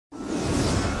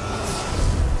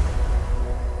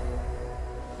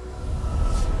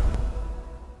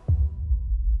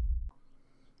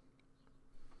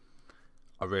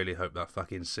I really hope that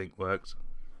fucking sync works.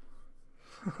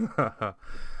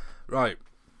 Right.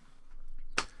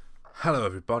 Hello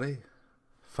everybody.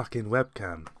 Fucking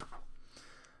webcam.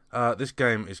 This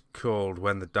game is called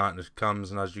When the Darkness Comes,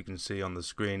 and as you can see on the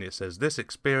screen it says this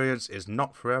experience is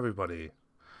not for everybody.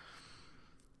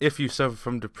 If you suffer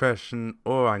from depression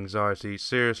or anxiety,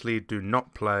 seriously do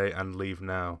not play and leave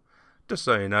now. Just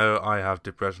so you know, I have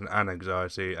depression and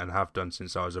anxiety and have done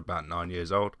since I was about 9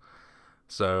 years old.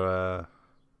 So,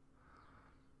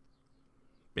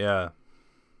 yeah.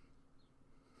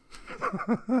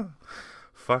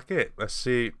 Fuck it. Let's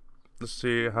see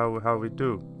how we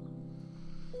do.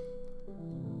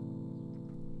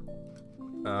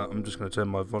 I'm just going to turn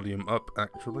my volume up,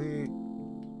 actually.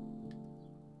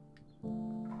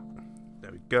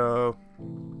 There we go.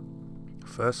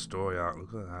 First story out.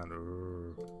 Look at that.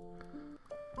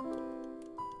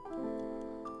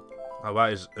 Oh,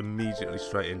 that is immediately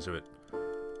straight into it.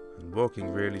 And walking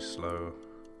really slow.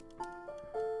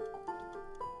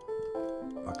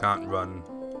 I can't run.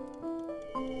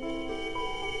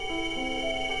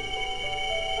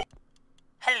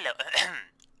 Hello.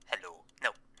 Hello. No.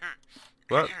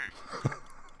 What?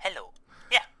 Hello.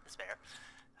 Yeah, that's better.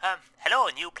 Hello,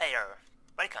 new player.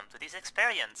 Welcome to this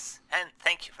experience, and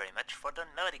thank you very much for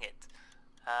downloading it.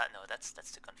 No, that's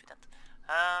too confident.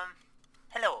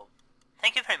 Hello.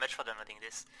 Thank you very much for downloading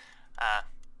this.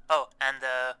 Oh, and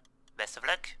best of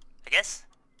luck, I guess.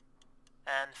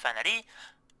 And finally,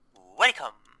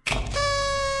 welcome.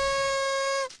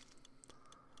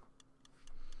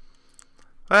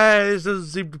 Hey, this doesn't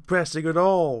seem depressing at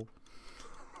all.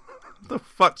 What the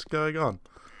fuck's going on?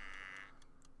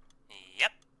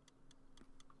 Yep.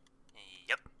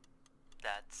 Yep.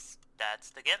 That's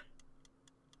the game.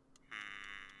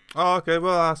 Oh, okay,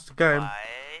 well that's the game. Why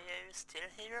are you still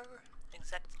here?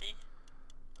 Exactly.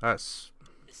 That's...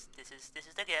 This is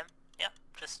the game. Yeah.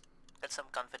 Just get some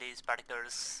confidence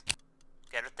particles.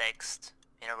 Get a text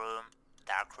in a room,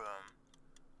 dark room,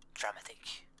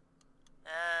 dramatic,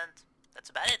 and that's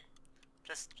about it.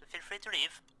 Just feel free to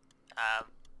leave.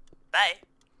 Bye.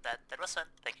 That was fun.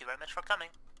 Thank you very much for coming.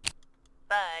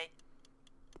 Bye.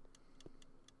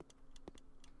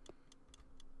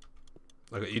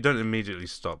 Okay, you don't immediately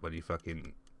stop when you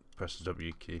fucking press the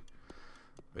W key,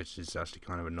 which is actually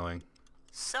kind of annoying.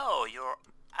 So you're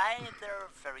either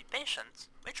very patient,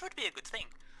 which would be a good thing,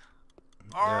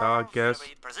 or Yeah, I guess.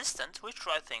 very persistent, which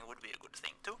I think would be a good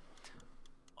thing too,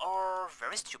 or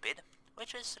very stupid,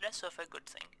 which is less of a good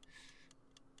thing,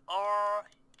 or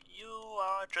you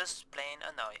are just plain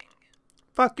annoying.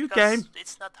 Fuck you, Because game!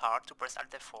 it's not hard to press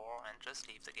Alt F4 and just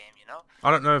leave the game, you know?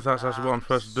 I don't know if that's actually what I'm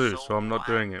supposed to do, so I'm not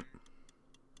doing it.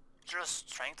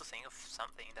 Just trying to think of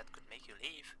something that could make you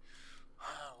leave.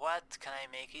 What can I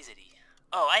make easily?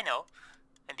 Oh, I know.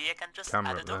 Maybe I can just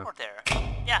Camera add a door there.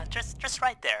 Yeah, just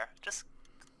right there. Just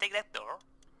take that door,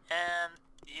 and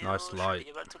you Nice should light. be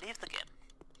able to leave the game.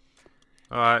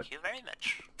 Alright. Thank you very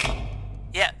much.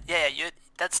 Yeah,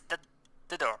 that's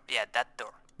the door. Yeah, that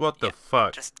door. What the Yeah,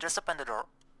 fuck? Just open the door.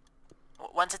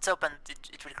 Once it's opened,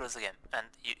 it will close the game, and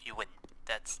you win.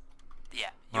 That's, yeah,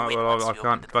 you win once well, I you open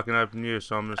can't the door. fucking open you,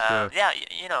 so I'm just gonna... Yeah,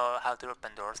 you know how to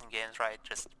open doors in games, right?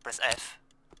 Just press F,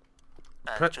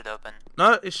 and it should open.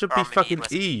 No, it should Or be maybe it fucking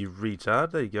was- E, you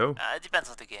retard. There you go. It depends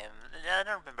on the game. I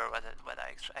don't remember what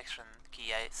action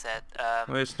key I said.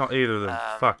 Well, it's not either of them.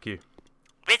 um, Fuck you.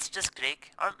 It's just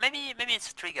click, or maybe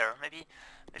it's a trigger. Maybe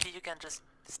you can just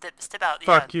step out.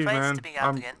 Fuck yeah, you, try man. stepping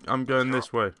out again. I'm going Zero,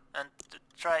 this way. And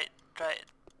try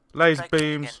Laser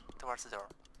clicking beams. again towards the door.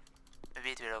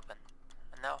 Maybe it will open.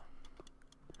 No.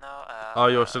 Oh,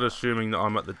 you're still assuming that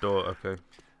I'm at the door. Okay.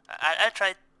 I'll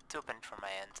try to open it from my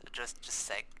end. Just a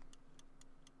sec.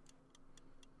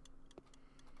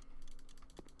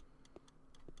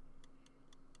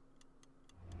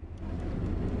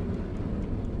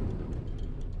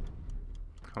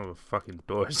 What kind of a fucking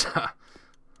door is that?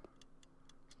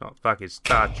 It's not fucking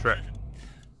Star Trek.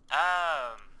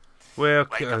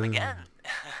 Welcome again.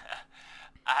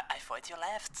 I thought you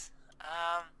left.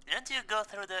 Didn't you go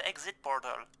through the exit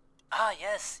portal? Ah,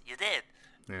 yes, you did.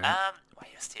 Yeah. Why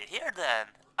are you still here then?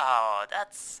 Oh,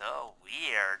 that's so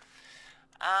weird.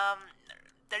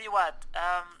 Tell you what,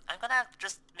 I'm gonna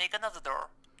just make another door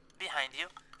behind you.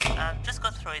 Just go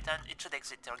through it and it should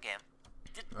exit your game.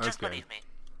 Just Okay. believe me.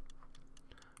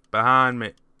 Behind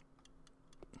me.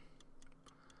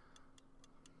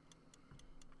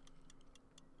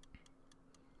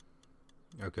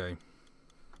 Okay.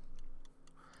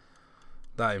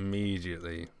 That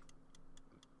immediately.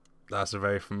 That's a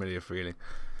very familiar feeling.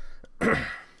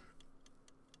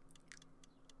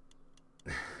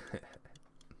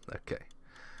 Okay.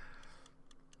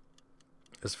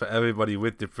 As for everybody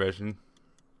with depression,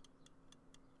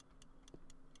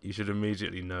 you should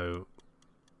immediately know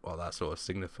what that sort of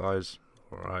signifies.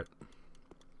 Alright.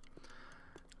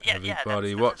 Yeah, Everybody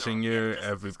that's watching all. you, Yeah, just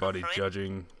go everybody for it.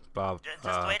 judging, blah Just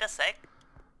blah. wait a sec.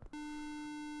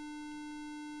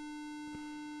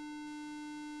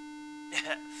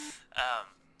 um,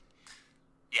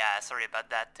 yeah, sorry about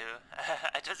that too.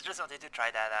 I just wanted to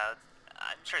try that out.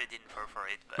 I'm sure you didn't fall for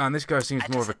it, but Man, this guy seems I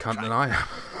more just of a had to cunt try.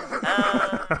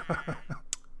 than I am.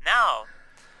 Now,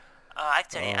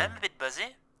 actually, Oh. I'm a bit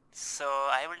busy, so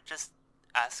I will just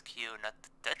ask you not to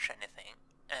touch anything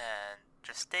and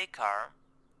just stay calm,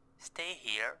 stay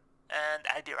here, and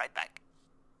I'll be right back.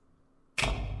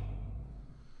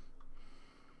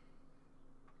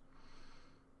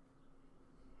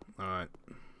 Alright.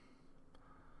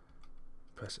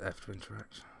 Press F to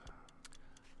interact.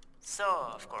 So,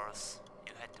 of course,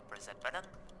 you had to press that button.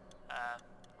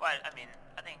 Well, I mean,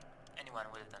 I think anyone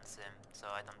would have done the same, so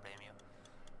I don't blame you.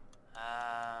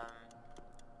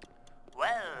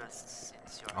 Well,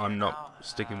 since you're I'm here not now,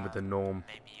 sticking with the norm.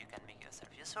 maybe you can make yourself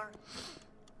useful.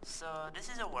 So, this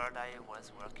is a world I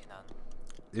was working on.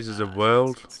 This is a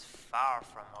world. It's far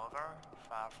from over,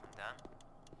 far from done.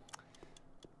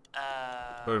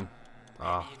 Boom.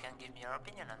 Maybe you can give me your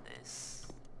opinion on this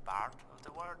part of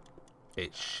the world.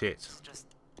 It's shit. It's just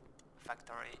a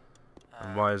factory.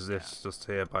 And why is this just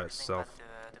here by Think itself?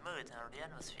 about the mood or the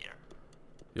atmosphere.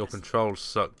 Your Just- controls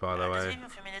suck, by the Just way. give you a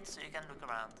few minutes so you can look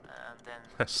around, and then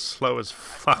They're slow as I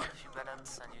fuck. press a few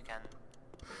buttons and you can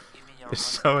give me your It's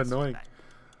voice so and annoying. feedback.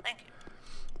 Thank you.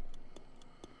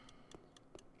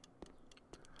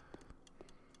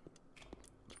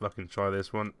 Let's fucking try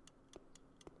this one.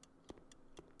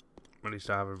 At least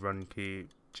I have a run key.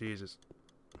 Jesus.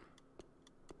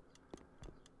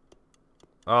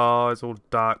 Oh, it's all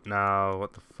dark now.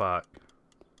 What the fuck?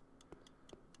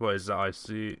 What is that I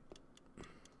see?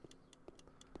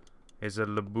 Is it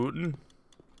Louboutin?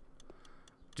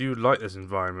 Do you like this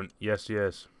environment? Yes,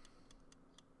 yes.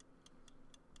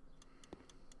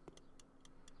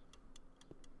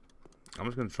 I'm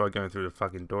just gonna try going through the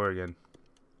fucking door again.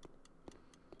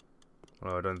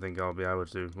 Well, I don't think I'll be able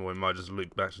to. Or we might just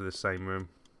loop back to the same room.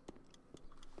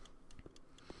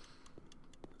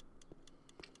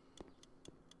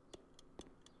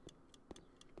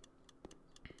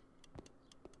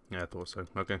 Yeah, I thought so.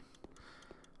 Okay.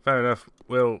 Fair enough.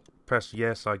 We'll press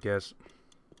yes, I guess.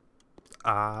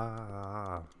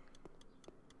 Ah.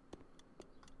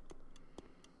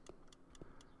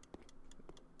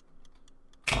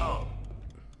 Oh.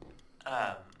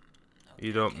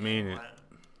 You don't mean it.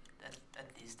 Well, at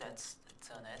least that's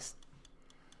honest.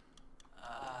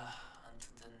 On to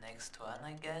the next one,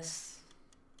 I guess.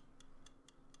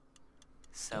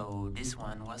 So this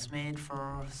one was made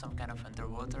for some kind of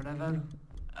underwater level.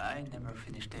 I never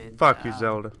finished it. Fuck you,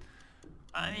 Zelda.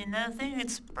 I mean, I think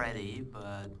it's pretty,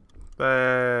 but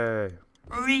Hey.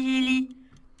 really?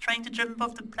 Trying to jump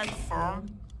off the platform?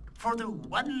 For the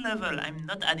one level, I'm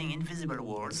not adding invisible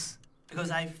walls, because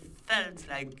I felt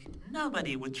like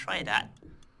nobody would try that.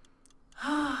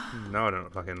 No, I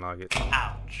don't fucking like it.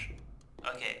 Ouch.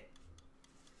 Okay.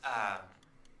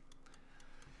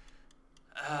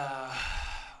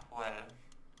 Well,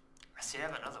 I still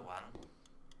have another one.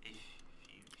 If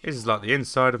you This is like the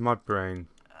inside of my brain.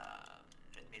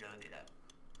 let me load it up.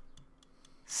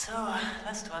 So,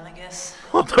 last one, I guess.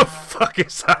 What the fuck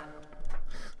is that?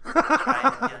 Try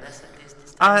to be honest at least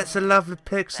this Ah, time. it's a lovely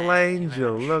pixel Thank you very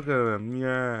angel. much. Look at him,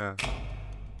 yeah.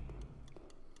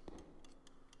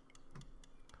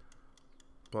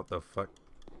 What the fuck?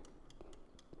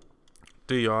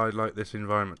 Do I like this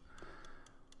environment?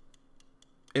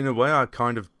 In a way, I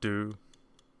kind of do.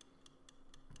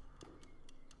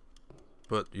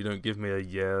 But you don't give me a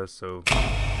yeah, so...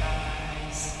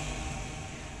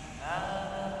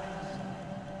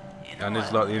 And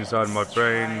it's like the inside of my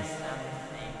brain.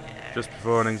 Just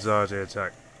before an anxiety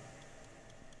attack.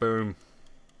 Boom.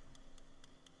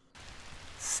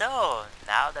 So,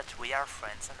 now that we are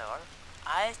friends and all,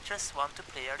 I just want to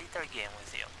play a little game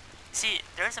with you. See,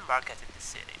 there's a market in the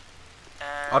city.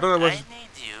 And I don't know I what's- need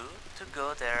you to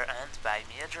go there and buy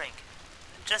me a drink.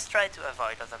 Just try to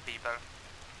avoid other people.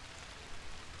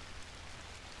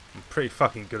 I'm pretty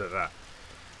fucking good at that.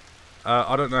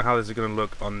 I don't know how this is gonna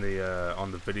look on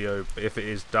the video, but if it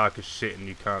is dark as shit and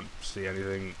you can't see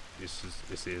anything,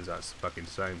 that's fucking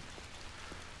same.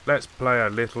 Let's play a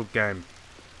little game.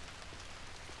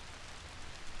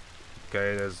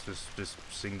 Okay, there's this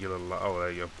singular. Oh,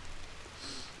 there you go.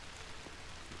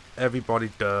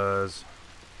 Everybody does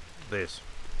this.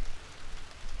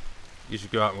 You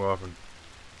should go out more often.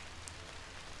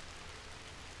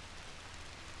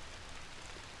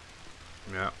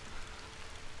 Yeah.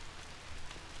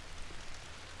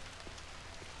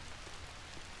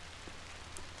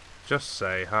 Just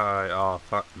say hi. Oh,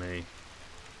 fuck me.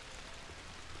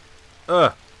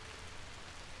 Ugh.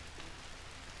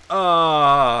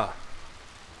 Ah.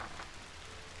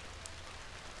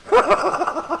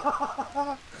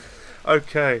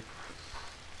 Okay.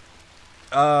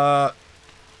 To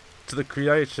the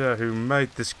creator who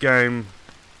made this game,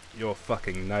 you're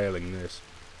fucking nailing this.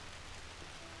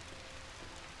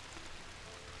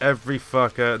 Every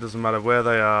fucker, it doesn't matter where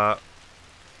they are,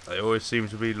 they always seem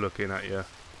to be looking at you.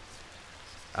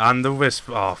 And the wisp,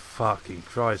 oh fucking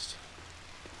Christ.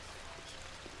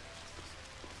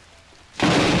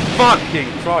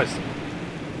 Fucking Christ!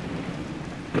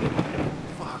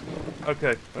 Fuck.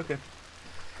 Okay, okay.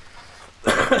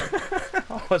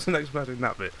 I wasn't expecting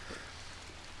that bit.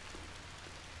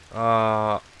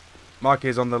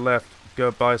 Mikey's on the left.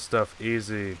 Go buy stuff.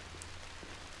 Easy.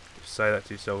 Say that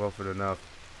to yourself often enough.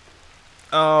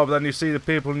 Oh, but then you see the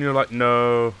people and you're like,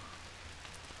 no.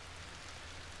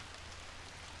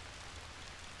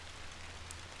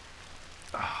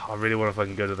 I really wonder if I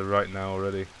can go to the right now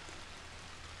already.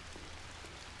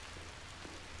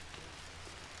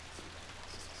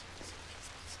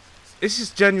 This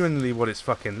is genuinely what it's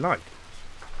fucking like.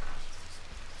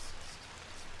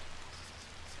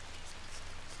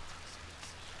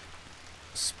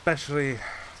 Especially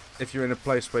if you're in a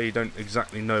place where you don't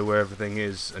exactly know where everything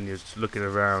is and you're just looking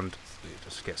around, it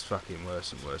just gets fucking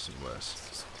worse and worse and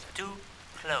worse. Too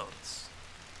close.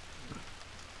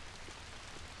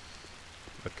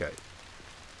 Okay.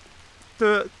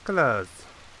 Too close.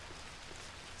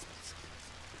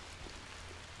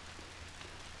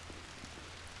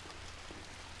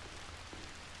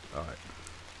 Alright.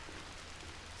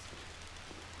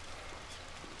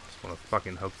 Just wanna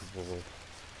fucking hug the wall.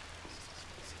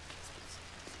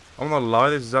 I'm not gonna lie,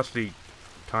 this is actually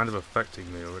kind of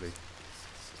affecting me already.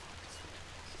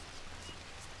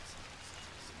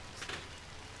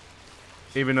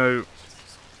 Even though,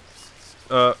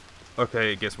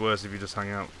 okay, it gets worse if you just hang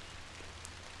out.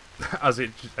 As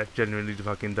it genuinely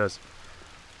fucking does.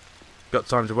 Got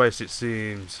time to waste, it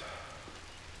seems.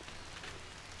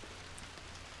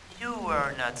 You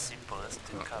were not supposed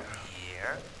to come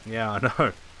here. Yeah, I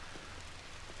know.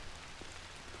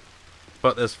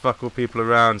 But there's fuck all people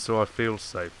around, so I feel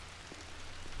safe.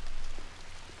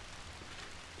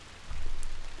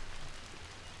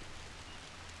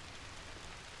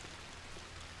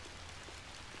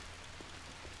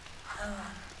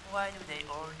 Why do they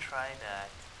all try that?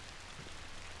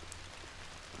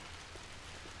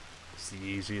 It's the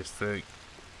easiest thing.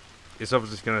 It's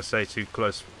obviously going to say too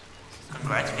close.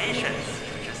 Congratulations,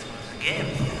 you just won the game.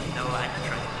 No, I'm not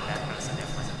trying to be that person. It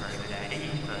was a very good idea,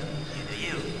 but you do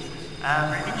you.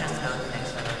 Let me just go to the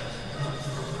next level.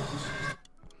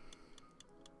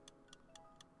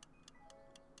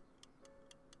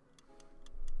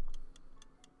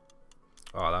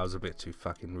 Oh, that was a bit too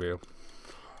fucking real.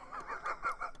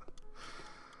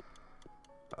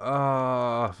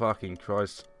 Ah, oh, fucking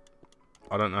Christ.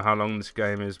 I don't know how long this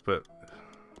game is, but...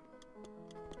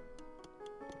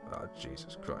 Oh,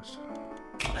 Jesus Christ.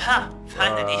 Ha!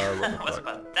 Finally! It was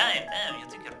about time. Damn, you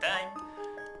took your time.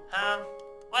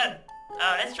 Well,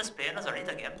 let's just play another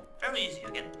little game. Very easy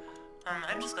again.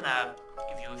 I'm just gonna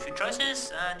give you a few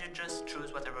choices, and you just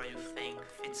choose whatever you think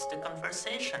fits the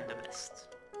conversation the best.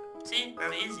 See?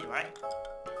 Very easy, right?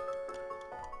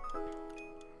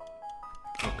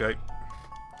 Okay.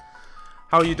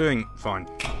 How are you doing? Fine.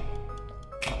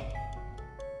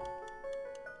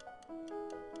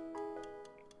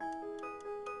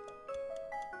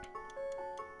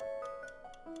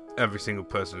 Every single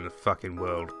person in the fucking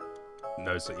world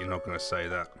knows that you're not going to say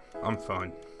that. I'm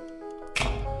fine.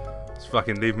 Just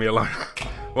fucking leave me alone.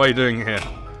 What are you doing here?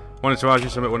 Wanted to ask you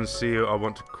something, wanted to see you, I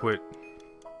want to quit.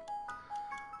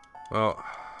 Well,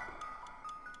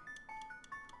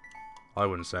 I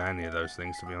wouldn't say any of those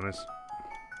things, to be honest.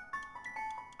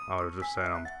 I would have just said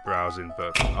I'm browsing,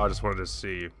 but I just wanted to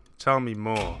see you. Tell me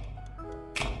more.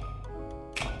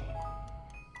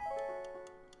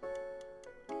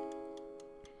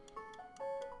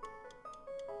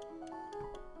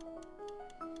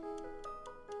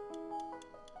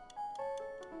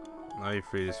 Are you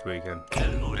free this weekend?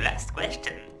 Ooh, last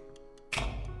question.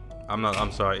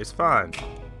 I'm sorry, it's fine.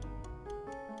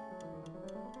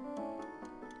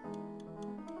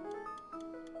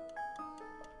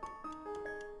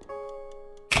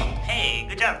 Hey,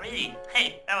 good job, really.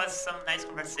 Hey, that was some nice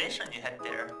conversation you had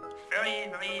there. Very,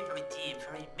 very, very deep,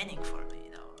 very meaningful,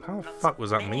 you know. How the Lots fuck of was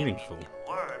that meaning meaningful? in your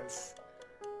words.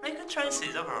 Very good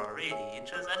choices overall, really.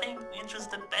 I think you chose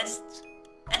the best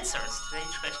answers to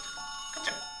each question. Good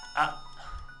job.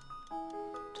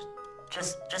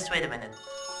 Just wait a minute.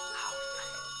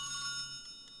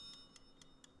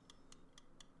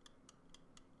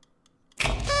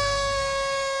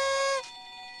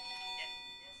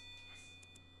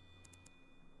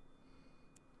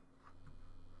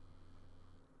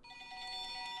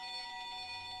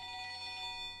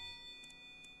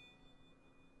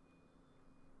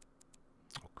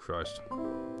 Christ.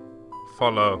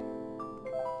 Follow.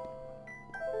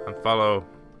 And follow.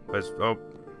 Where's... Oh.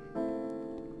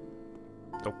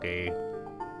 Okay.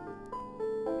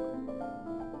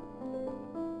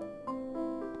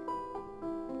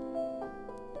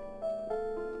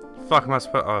 Fuck, am I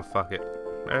supposed... Oh, fuck it.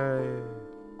 Hey.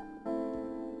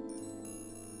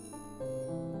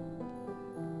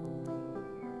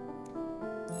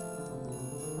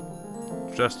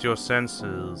 Trust your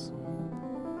senses.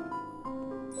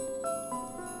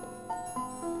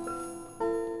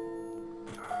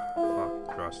 Fuck,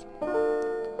 Christ.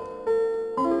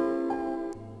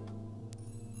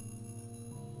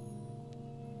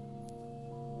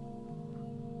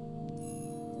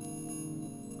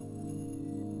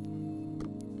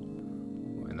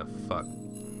 What in the fuck?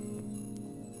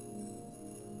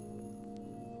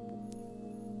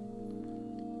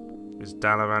 Is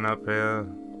Dalaran up here?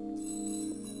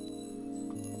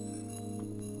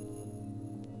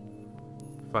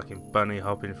 Fucking bunny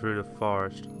hopping through the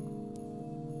forest.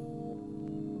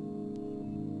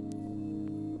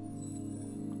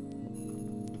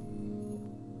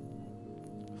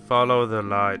 Follow the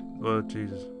light. Oh,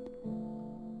 Jesus.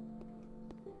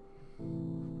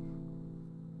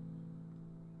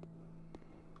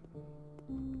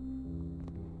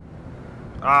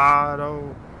 Ah,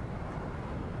 no.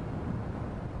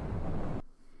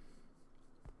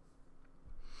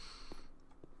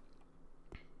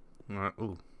 Right,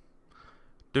 ooh.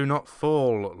 Do not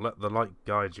fall. Let the light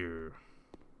guide you.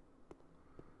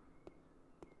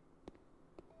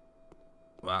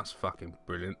 Well, that's fucking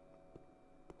brilliant.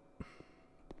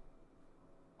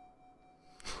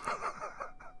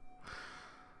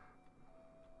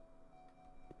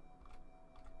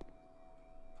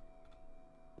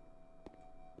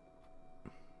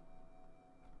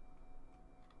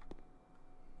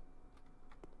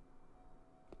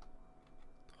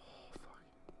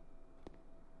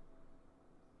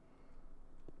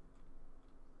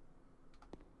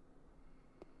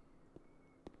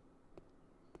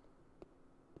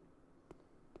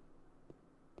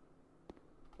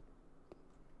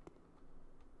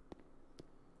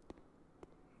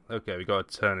 Okay, we gotta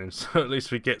turn in, so at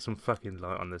least we get some fucking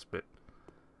light on this bit.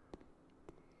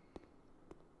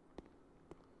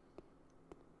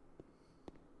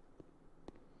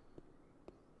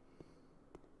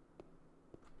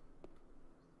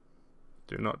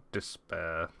 Do not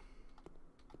despair.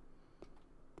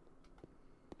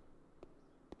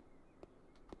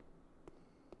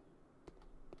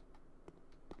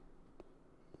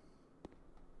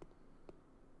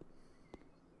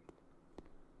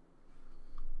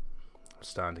 I'm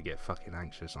starting to get fucking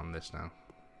anxious on this now.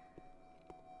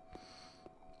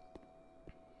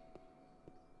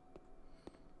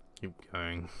 Keep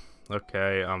going.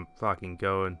 Okay, I'm fucking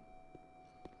going.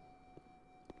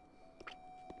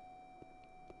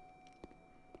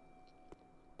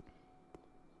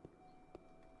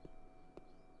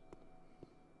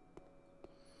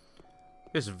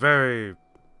 It's very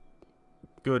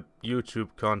good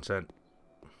YouTube content.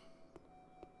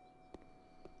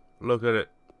 Look at it.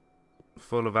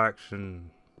 Full of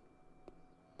action.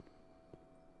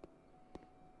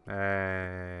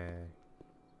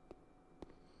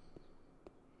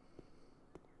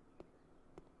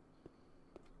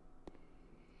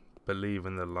 Believe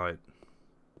in the light.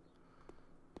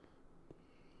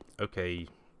 Okay,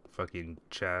 fucking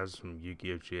Chaz from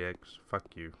Yu-Gi-Oh! GX.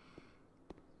 Fuck you.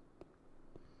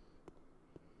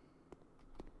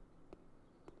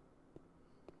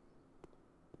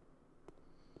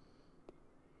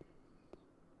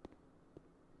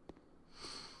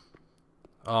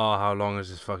 Oh, how long is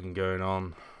this fucking going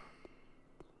on?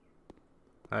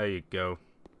 There you go.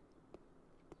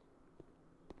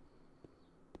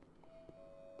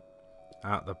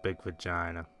 Out the big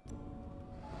vagina.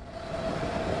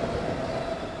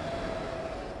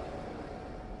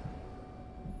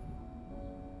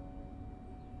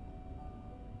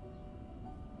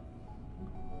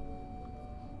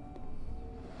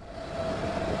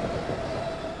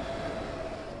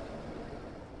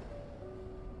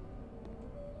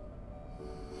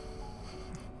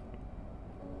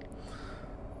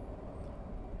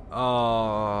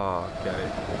 Oh,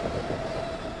 okay.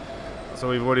 So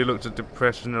we've already looked at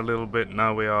depression a little bit,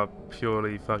 now we are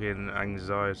purely fucking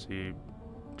anxiety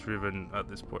driven at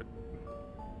this point.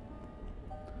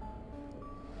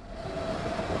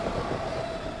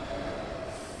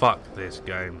 Fuck this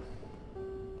game.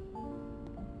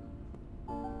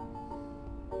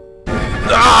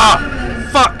 Ah!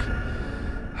 Fuck!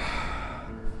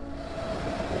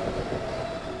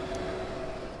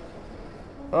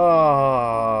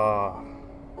 Ah!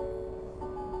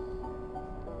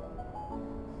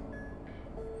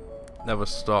 Never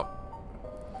stop.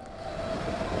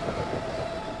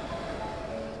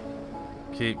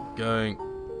 Keep going.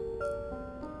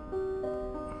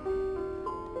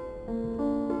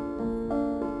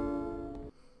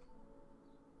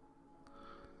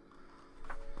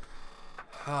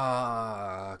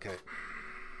 Ah, okay.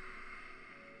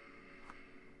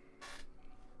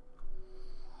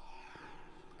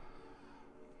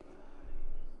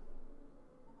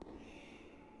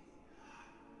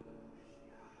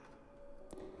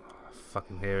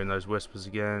 Fucking hearing those whispers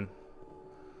again.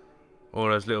 All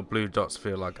those little blue dots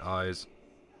feel like eyes.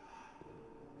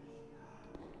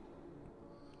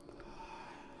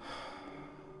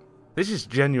 This is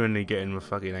genuinely getting my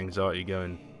fucking anxiety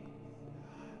going.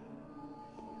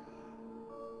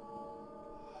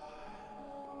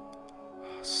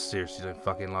 Seriously, don't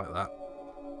fucking like that.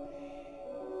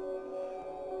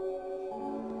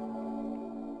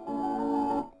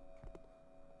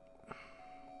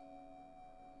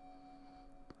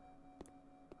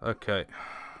 Okay.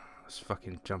 Let's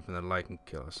fucking jump in the lake and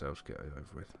kill ourselves, get it over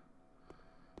with.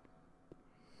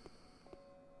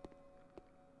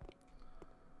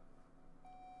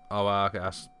 Oh, okay,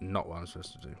 that's not what I'm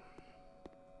supposed to do.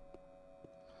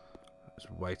 Let's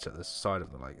wait at the side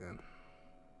of the lake then.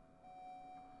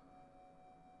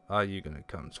 Are you going to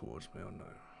come towards me or no?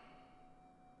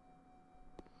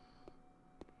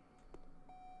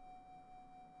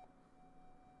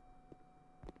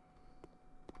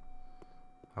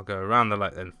 I'll go around the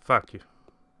lake then, fuck you.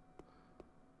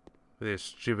 With this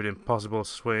stupid impossible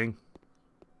swing.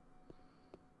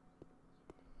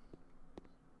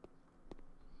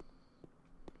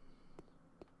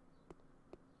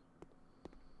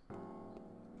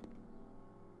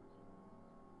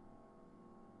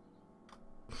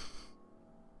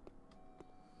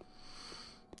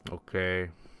 Okay.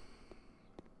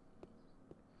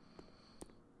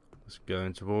 Let's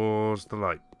go towards the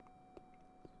light.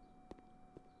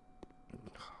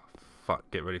 Oh, fuck,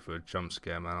 get ready for a jump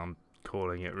scare, man. I'm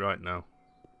calling it right now.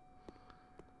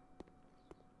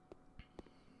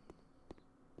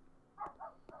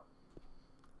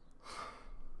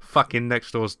 Fucking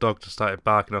next door's dog just started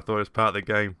barking. I thought it was part of the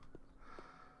game.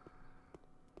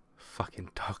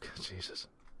 Fucking dog, Jesus.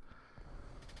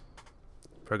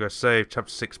 Progress saved,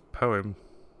 chapter 6 poem.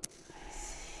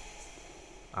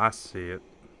 I see it.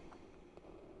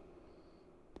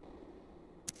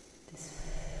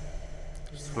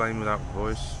 Just flame without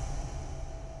voice.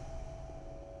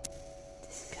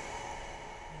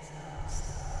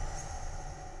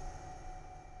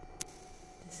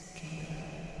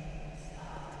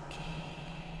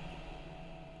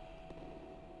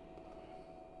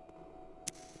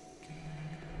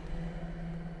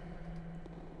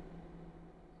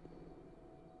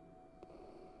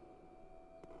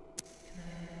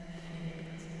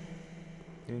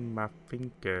 In my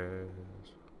fingers.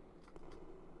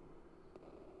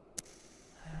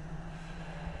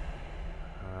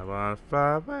 I wanna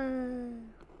fly away.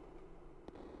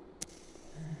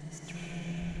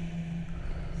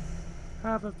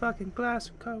 Have a fucking glass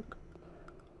of Coke.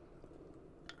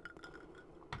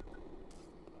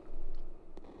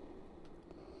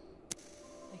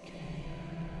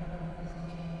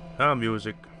 Oh,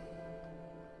 music.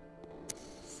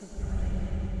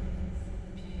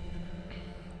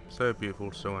 So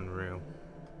beautiful, so unreal.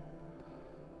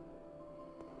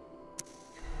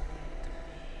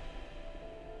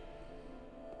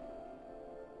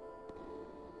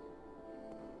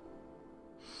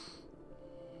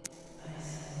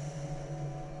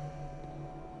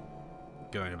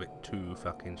 Going a bit too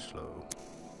fucking slow.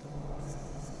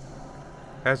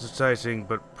 Hesitating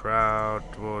but proud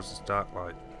towards this dark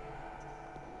light.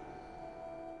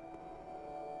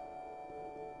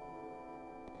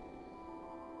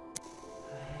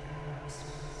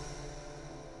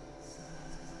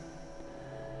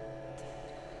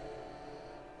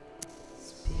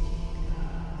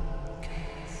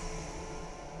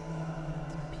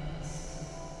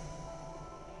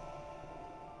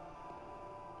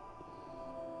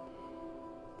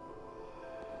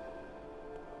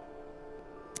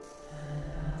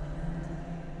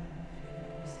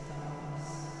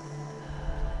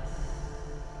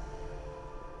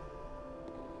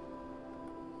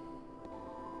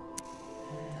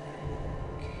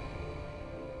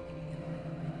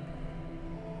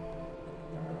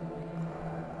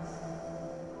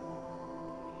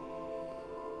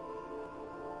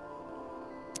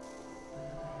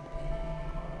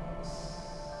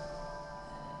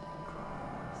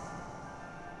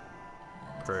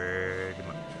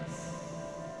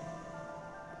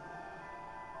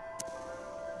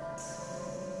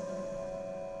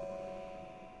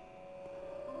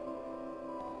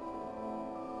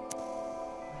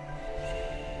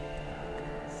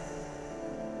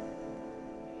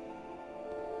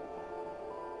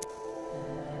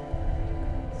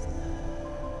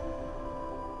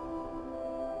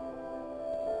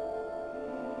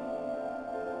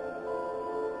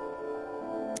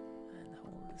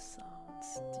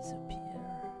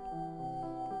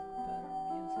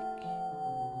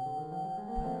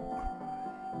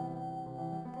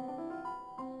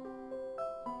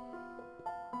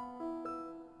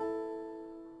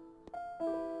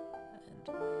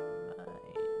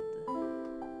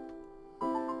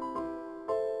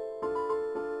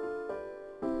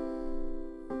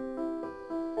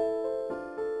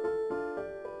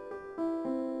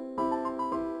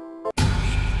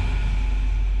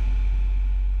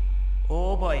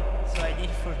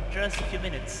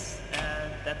 secrets,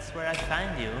 and that's where I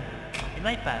find you. In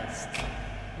my past.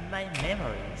 In my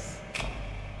memories.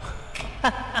 I'm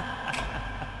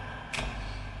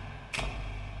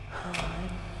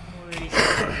really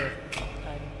sorry, but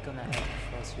I'm gonna have to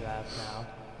force you out now.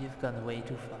 You've gone way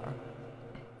too far.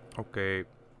 Okay.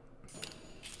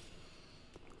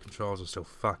 Controls are still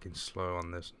fucking slow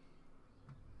on this.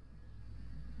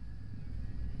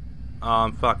 Oh,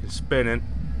 I'm fucking spinning.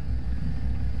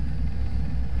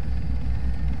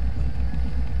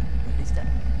 What is that?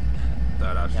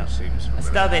 That actually seems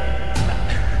familiar. Stop it!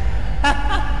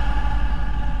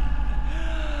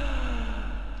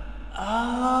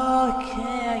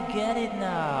 Okay, I get it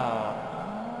now.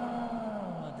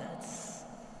 Oh,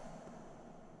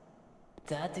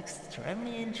 that's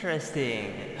extremely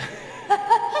interesting.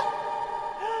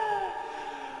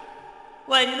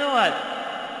 Well, you know what?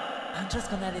 I'm just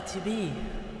gonna let you be.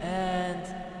 And,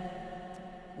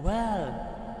 well,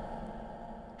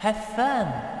 have fun.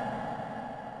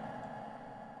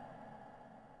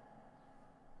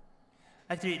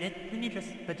 Actually, let me just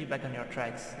put you back on your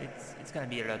tracks. It's gonna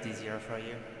be a lot easier for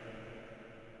you.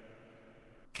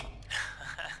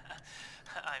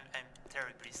 I'm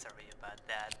terribly sorry about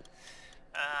that.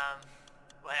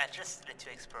 Well, I'll just let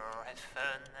you explore, have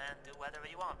fun, and do whatever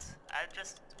you want. I'll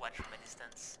just watch from a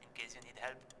distance in case you need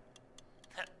help.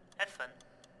 Have fun.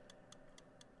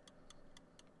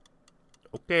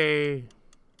 Okay.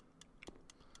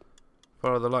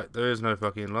 Follow the light. There is no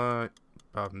fucking light.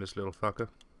 Apart from this little fucker.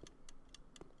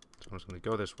 So I'm just going to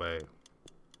go this way.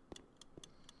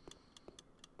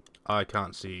 I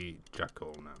can't see jack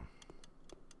all now.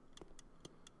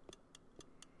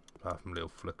 Apart from little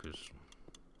flickers.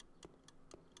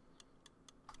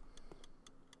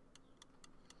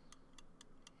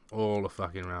 All the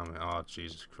fucking around me. Oh,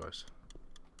 Jesus Christ.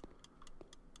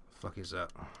 The fuck is that?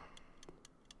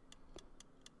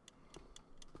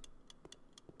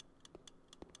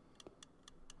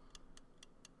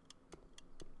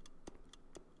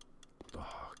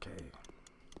 Oh, okay.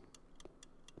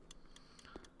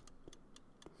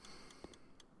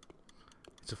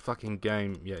 It's a fucking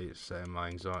game, yet it's setting my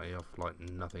anxiety off like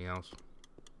nothing else.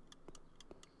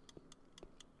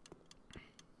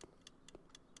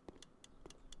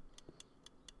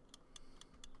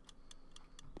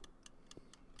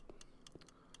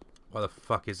 Why the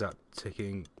fuck is that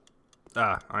ticking?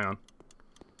 Ah, hang on.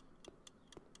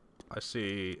 I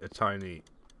see a tiny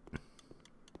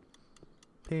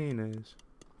penis.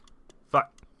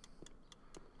 Fuck.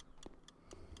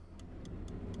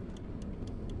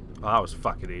 Oh, that was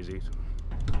fucking easy.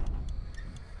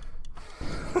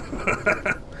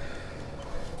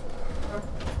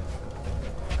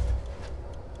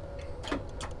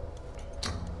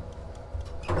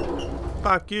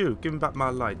 Fuck you, give me back my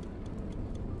light.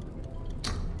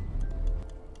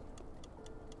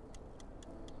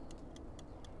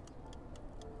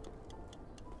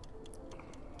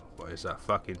 What is that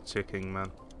fucking ticking,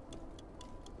 man?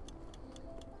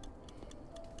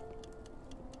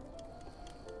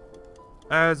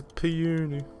 As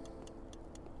peony.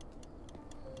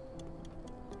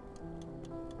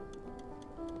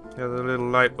 Yeah, the little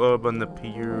light bulb on the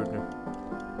peony.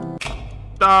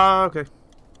 Ah, okay.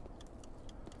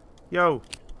 Yo.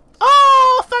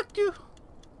 Oh, fuck you.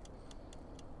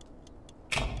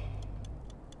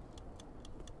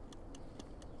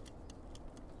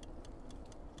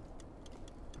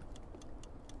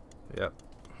 Yep.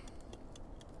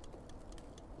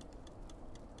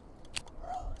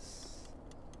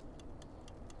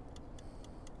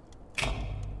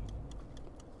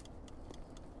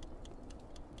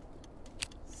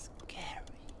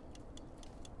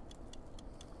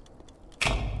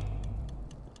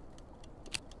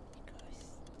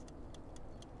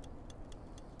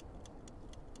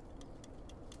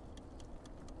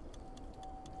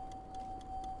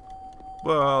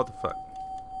 What the fuck?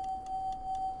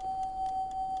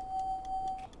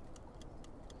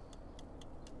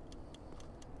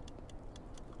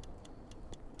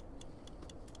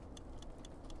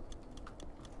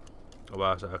 Oh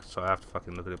wow, so I have to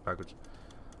fucking look at it backwards.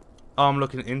 Oh, I'm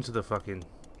looking into the fucking...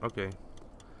 Okay.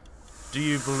 Do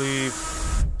you believe...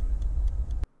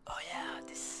 Oh yeah,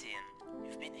 this scene.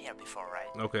 You've been here before, right?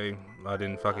 Okay, I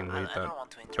didn't fucking read I that. don't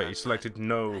want to interrupt, But you selected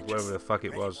no, I wherever the fuck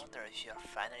it really was. wonder if you're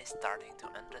finally starting to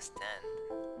understand.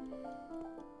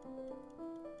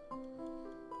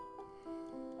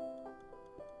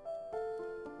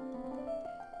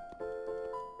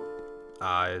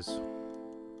 Eyes.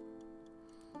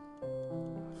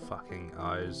 Fucking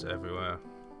eyes everywhere.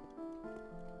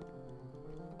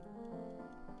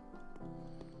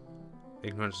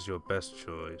 Ignorance is your best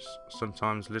choice.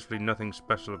 Sometimes literally nothing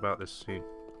special about this scene.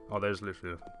 Oh, there's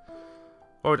literally nothing.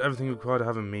 Why would everything require to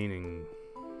have a meaning?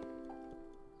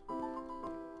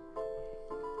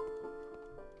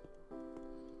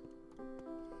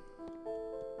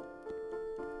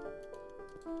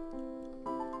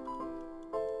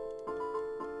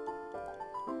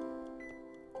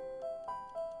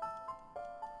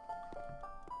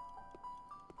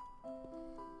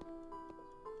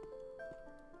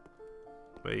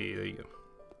 Hey, there you go.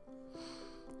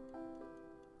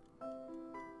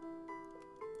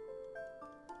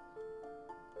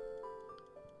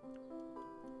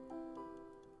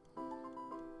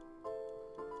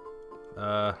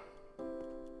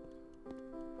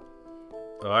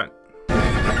 Alright.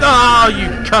 Oh, you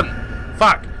cunt!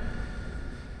 Fuck!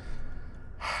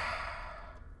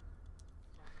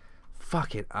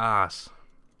 Fucking ass.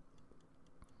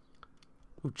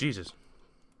 Oh, Jesus.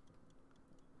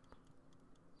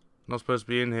 Not supposed to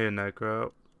be in here,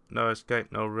 Necro. No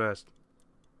escape, no rest.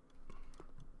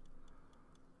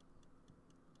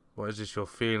 What is this you're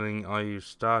feeling? Are you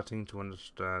starting to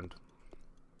understand?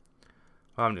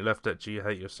 Why haven't you left that? Do you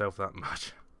hate yourself that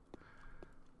much?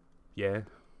 Yeah,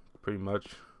 pretty much.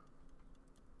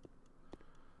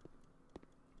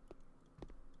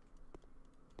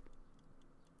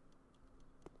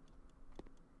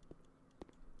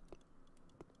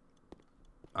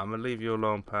 I'm gonna leave you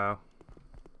alone, pal.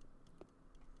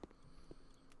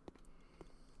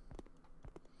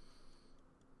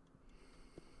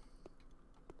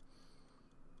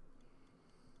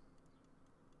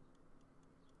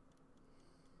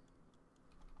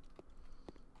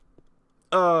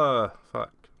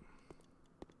 Fuck.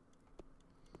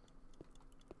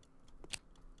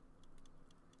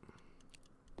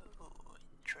 Ooh,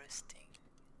 interesting.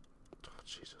 Oh,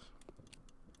 Jesus.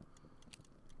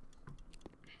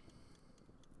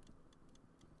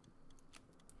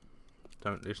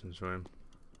 Don't listen to him.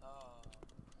 Oh,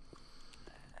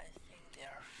 I think they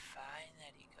are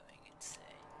finally going insane.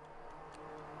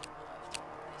 After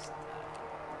this time.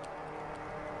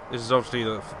 This is obviously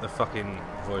the fucking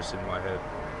voice in my head.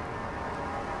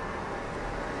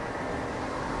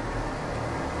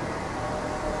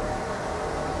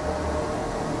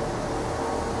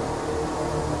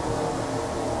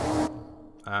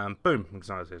 Boom,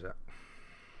 exactly that.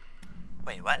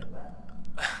 Wait, what?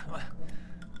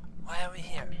 Why are we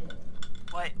here?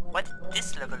 Why did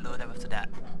this level load up after that?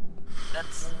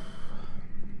 That's...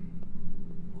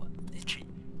 What? Literally.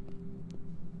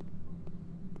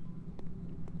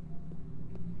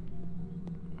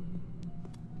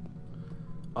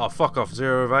 Oh, fuck off,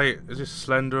 0 of 8. Is this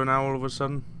Slender now all of a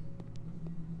sudden?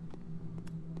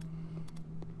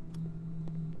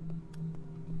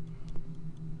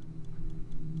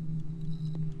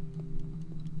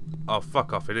 Oh,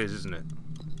 fuck off, it is, isn't it?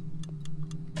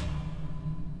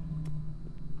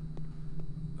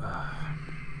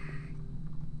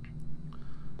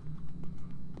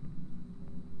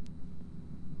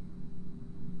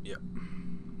 Yep.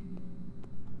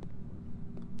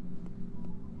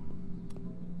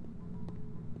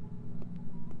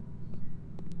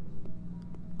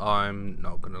 I'm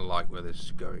not gonna like where this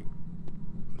is going.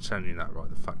 I'm telling you that right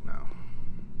the fuck now.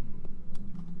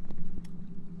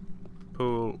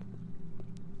 Pool.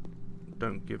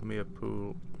 Don't give me a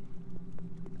pool.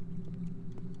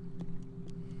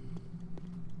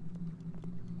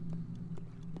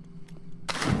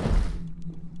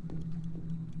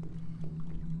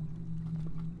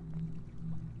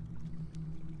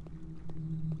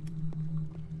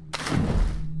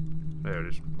 There it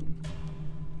is.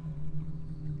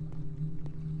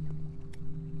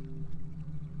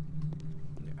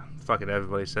 Yeah, fucking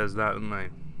everybody says that, don't they?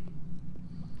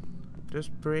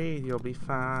 Just breathe, you'll be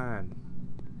fine.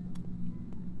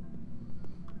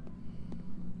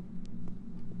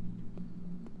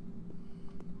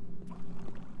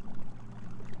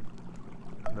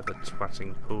 Another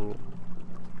twatting pool.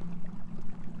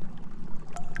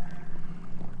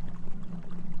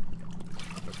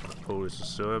 That's not a pool, it's a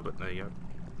sewer, but there you go.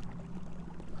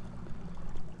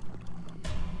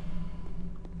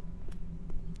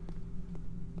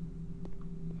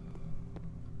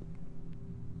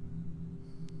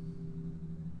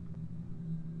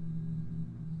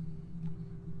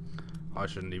 I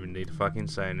shouldn't even need to fucking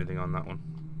say anything on that one.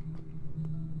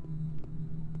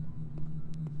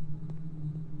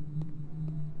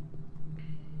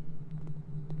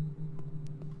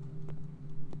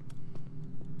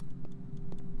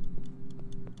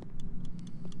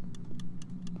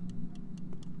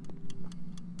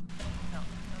 No,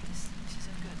 this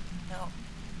isn't good. No.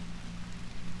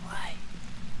 Why?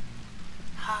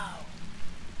 How?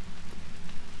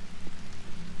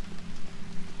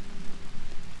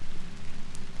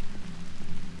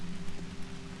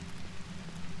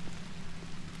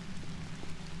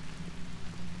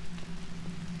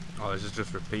 Oh, this is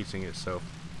just repeating itself.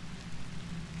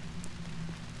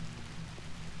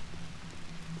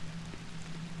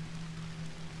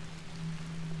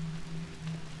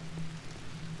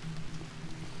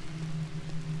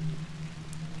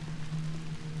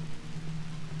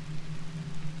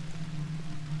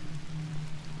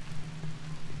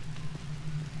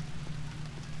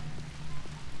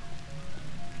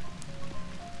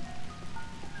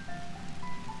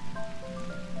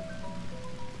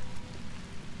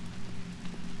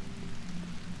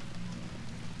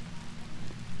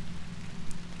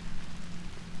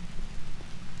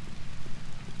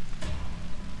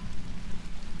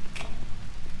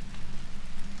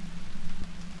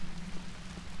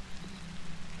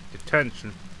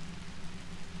 Detention.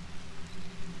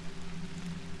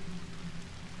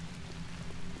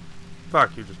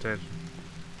 Fuck you, detention.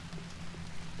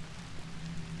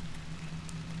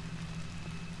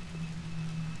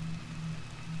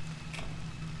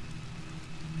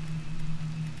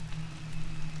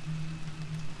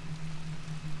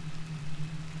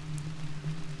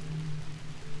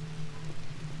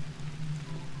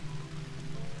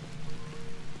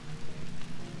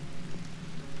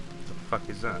 What the fuck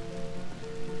is that?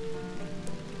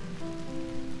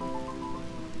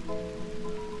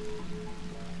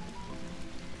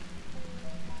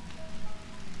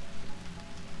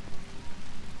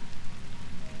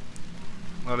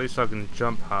 At least I can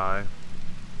jump high.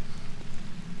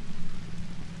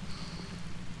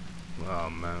 Oh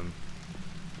man.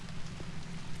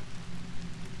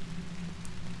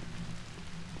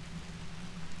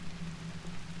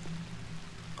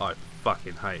 I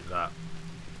fucking hate that.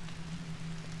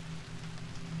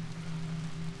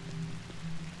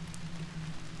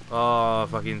 Oh,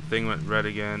 fucking thing went red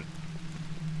again.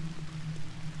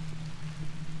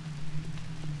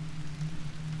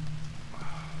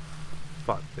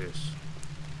 Fuck this.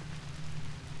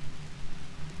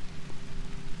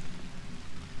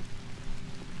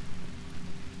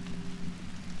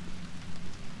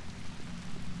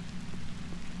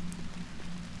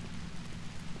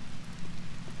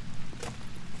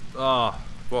 Oh,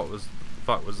 what was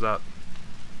fuck was that?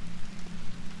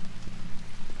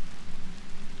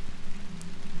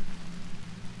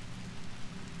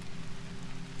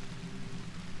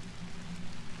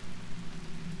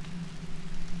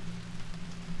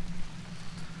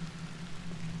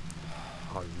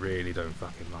 I really don't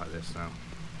fucking like this now.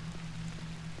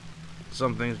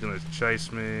 Something's gonna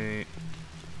chase me.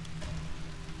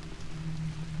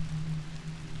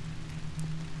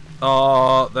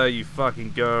 Oh, there you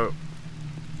fucking go.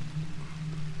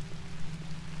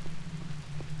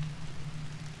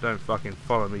 Don't fucking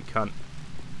follow me, cunt.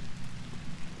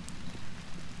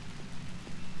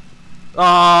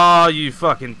 Ah, oh, you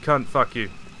fucking cunt, fuck you.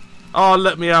 Oh,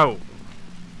 let me out.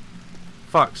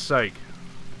 Fuck's sake.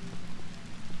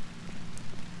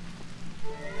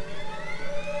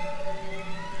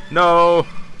 No.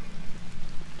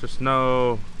 Just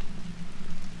no.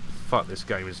 Fuck, this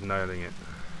game is nailing it.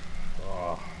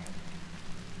 Oh.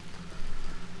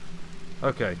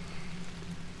 Okay.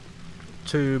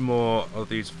 2 more of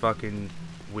these fucking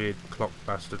weird clock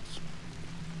bastards.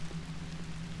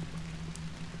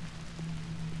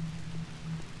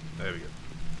 There we go.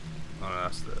 Oh no,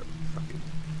 that's the fucking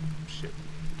shit.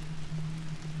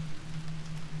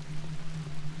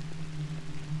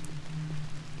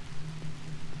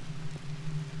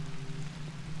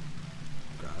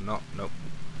 No, nope.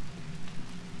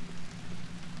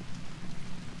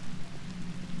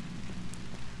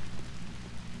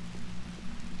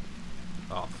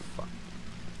 Oh fuck.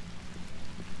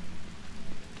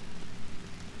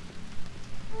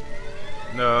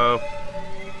 No.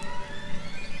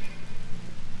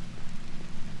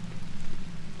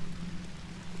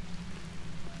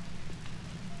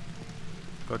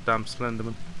 Goddamn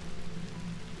Slenderman.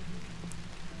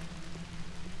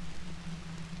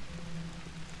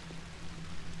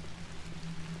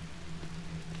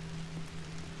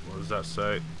 What does that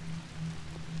say?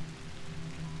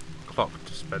 Clock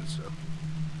dispenser.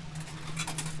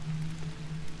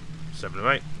 7 of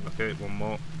 8. Okay, 1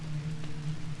 more.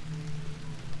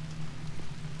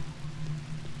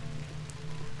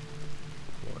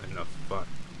 What in the fuck?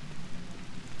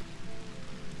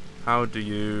 How do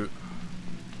you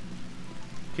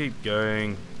keep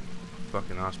going?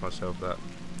 Fucking ask myself that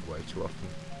way too often.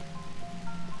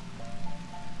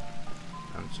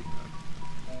 Haven't seen that.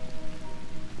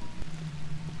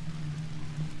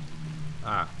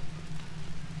 Ah.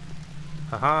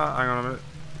 Haha, hang on a minute.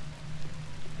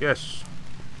 Yes.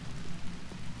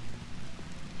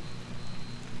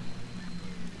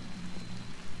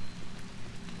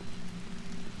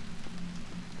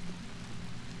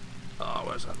 Oh,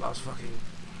 Where's that last fucking...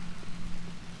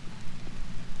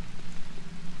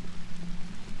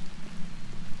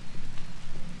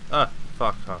 Ah,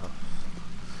 fuck off.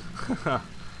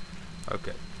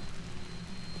 Okay.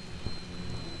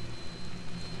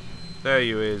 There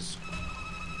you is.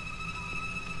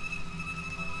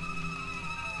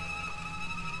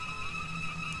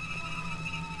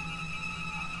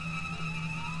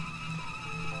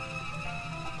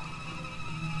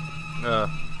 Uh.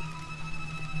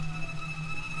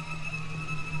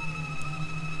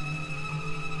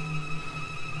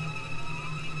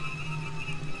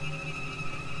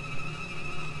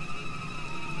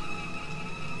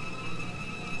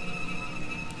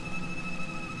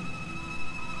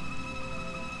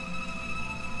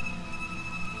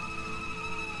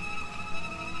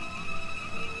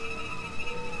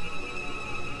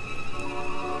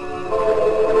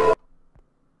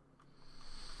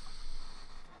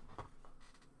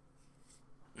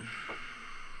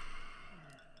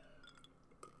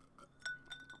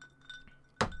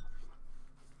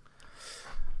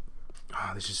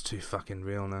 Oh, this is too fucking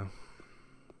real now.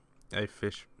 Hey,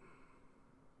 fish.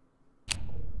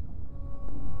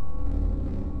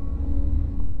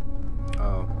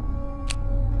 Oh.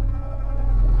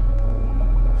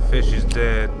 Fish is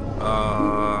dead.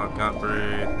 Oh, I can't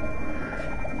breathe.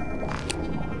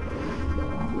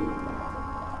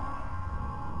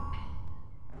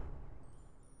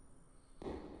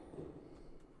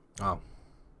 Oh.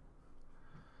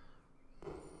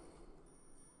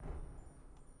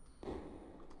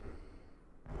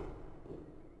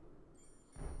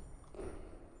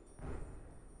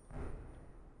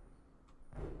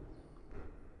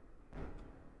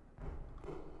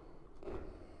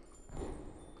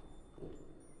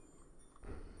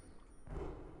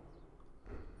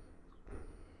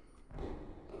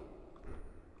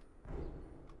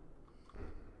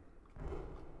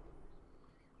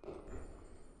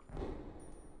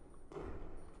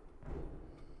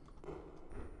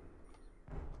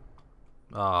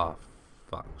 Ah,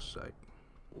 fuck's sake.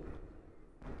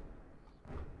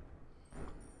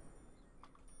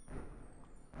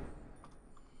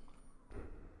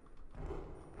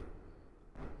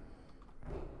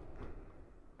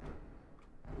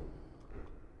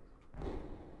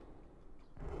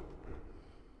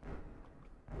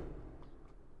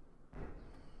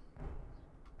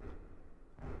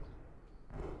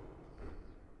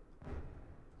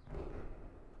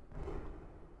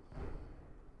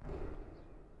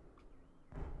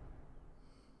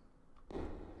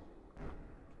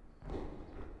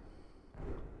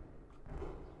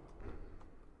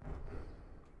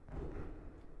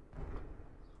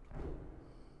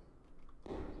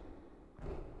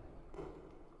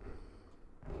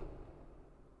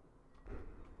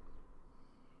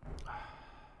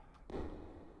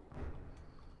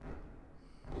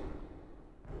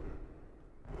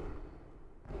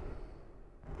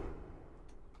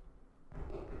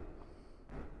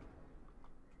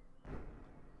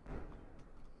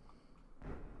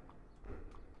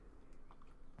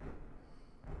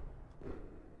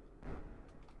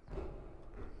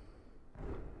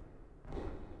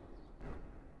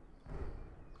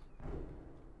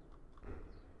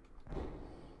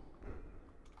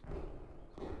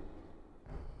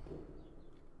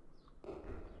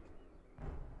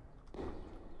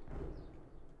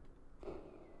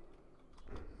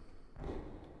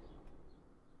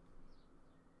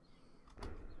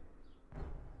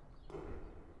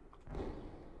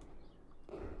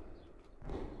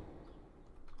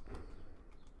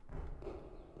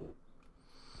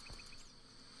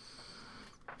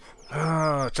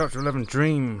 Ah, chapter 11,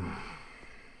 Dream.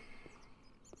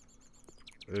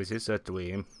 Who's this a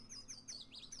dream?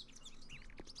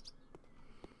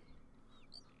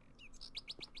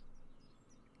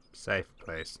 Safe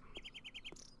place.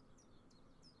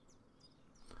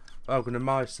 Welcome to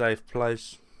my safe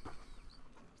place.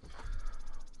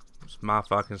 It's my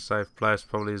fucking safe place,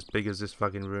 probably as big as this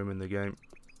fucking room in the game.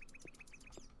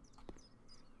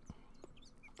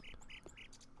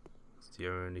 It's the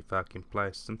only fucking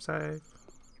place I'm safe.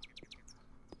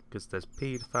 Because there's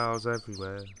pedophiles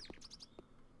everywhere.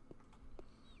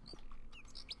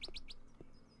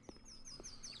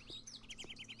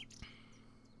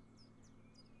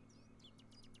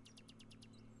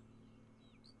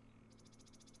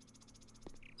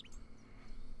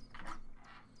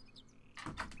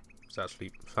 It's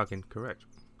actually fucking correct.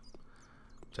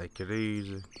 Take it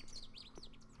easy.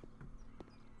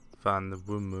 Find the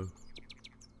rumor.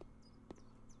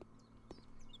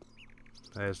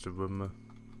 There's the rumor.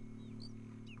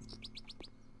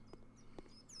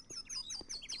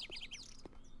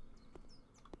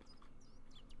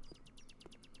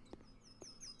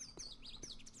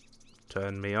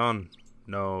 Turn me on.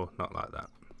 No, not like that.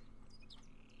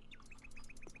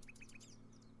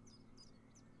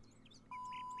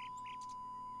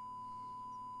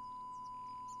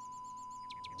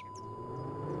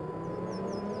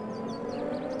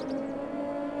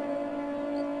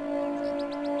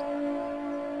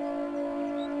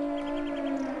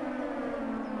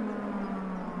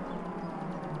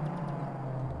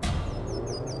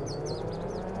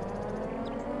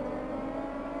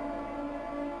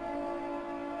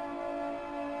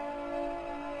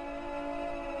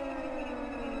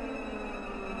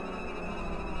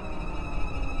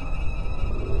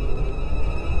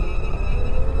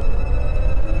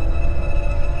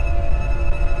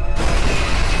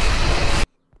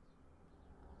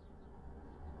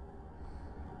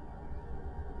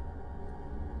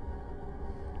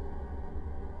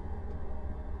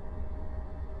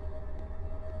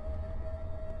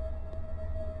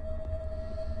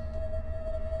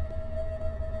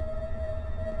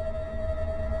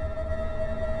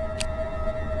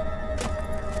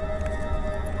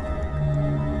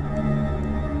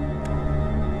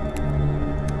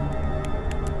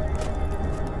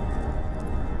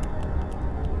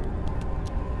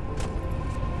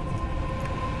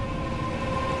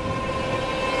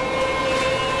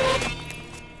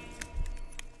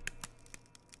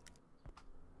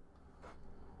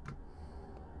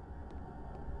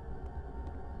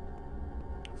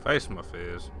 Face my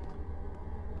fears.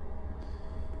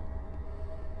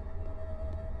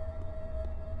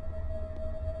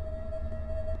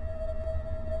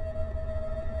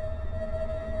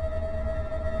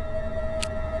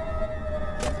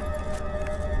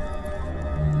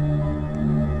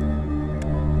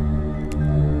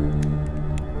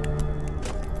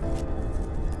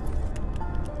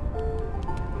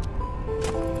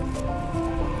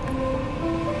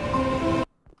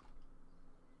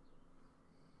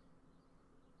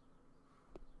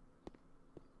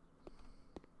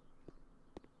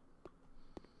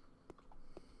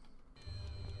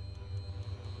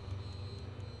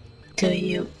 Do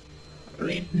you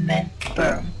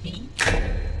remember me?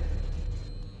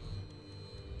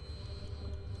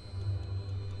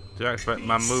 Do you expect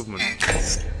my movement?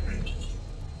 Answer me.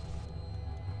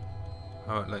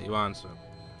 I won't let you answer.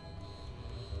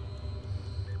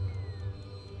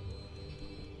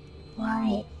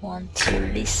 Why won't you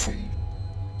listen?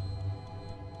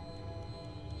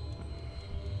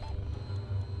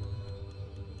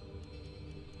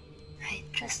 I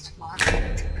just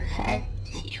wanted to help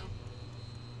you.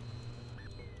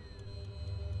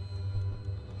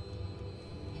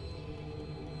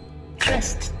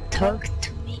 Just talk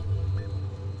to me.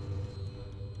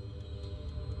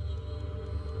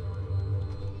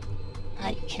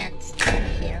 I can't stay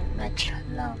here much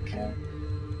longer.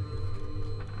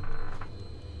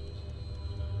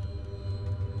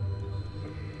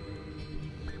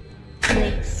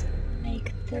 Please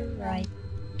make the right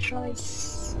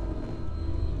choice.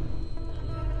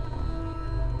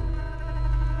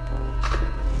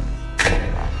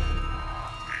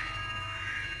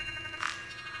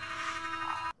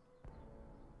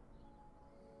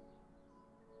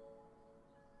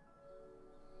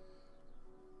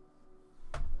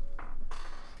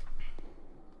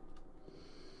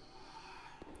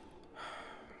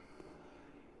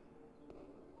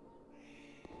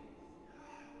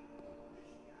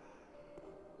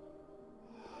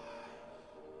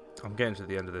 I'm getting to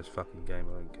the end of this fucking game,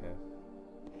 I don't care.